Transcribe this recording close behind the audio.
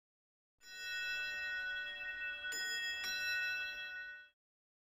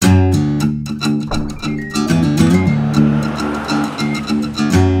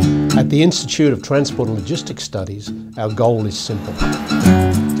the Institute of Transport and Logistics Studies, our goal is simple: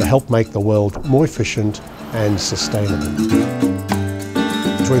 to help make the world more efficient and sustainable.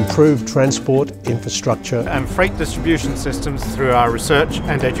 To improve transport, infrastructure and freight distribution systems through our research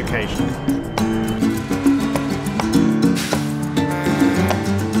and education.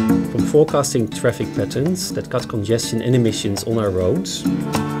 From forecasting traffic patterns that cut congestion and emissions on our roads,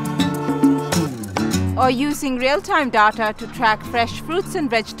 or using real-time data to track fresh fruits and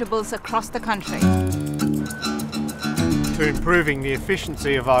vegetables across the country, to improving the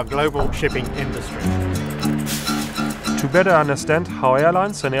efficiency of our global shipping industry. To better understand how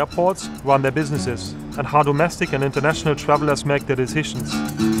airlines and airports run their businesses and how domestic and international travelers make their decisions.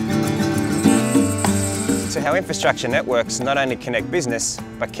 To how infrastructure networks not only connect business,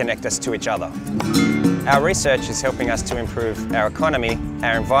 but connect us to each other. Our research is helping us to improve our economy,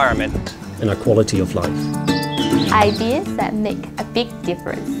 our environment, and our quality of life. Ideas that make a big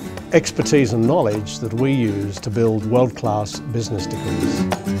difference. Expertise and knowledge that we use to build world-class business degrees.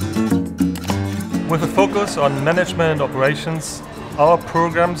 With a focus on management and operations, our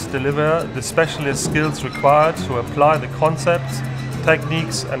programs deliver the specialist skills required to apply the concepts,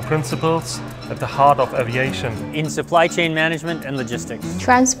 techniques and principles at the heart of aviation. In supply chain management and logistics.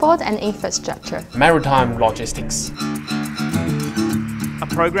 Transport and infrastructure. Maritime logistics. A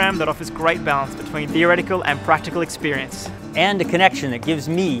program that offers great balance between theoretical and practical experience. And a connection that gives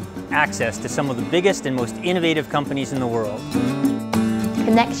me access to some of the biggest and most innovative companies in the world.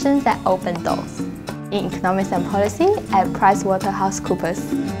 Connections that open doors. In Economics and Policy at PricewaterhouseCoopers.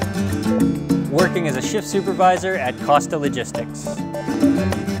 Working as a shift supervisor at Costa Logistics.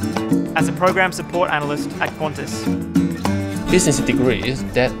 As a program support analyst at Qantas. Business degrees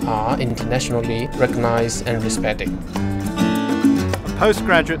that are internationally recognized and respected. A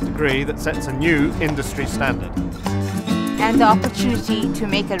postgraduate degree that sets a new industry standard. and the opportunity to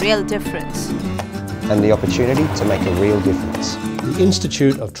make a real difference. And the opportunity to make a real difference. The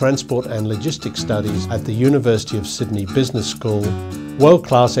Institute of Transport and Logistics Studies at the University of Sydney Business School,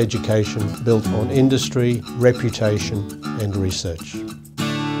 world-class education built on industry, reputation and research.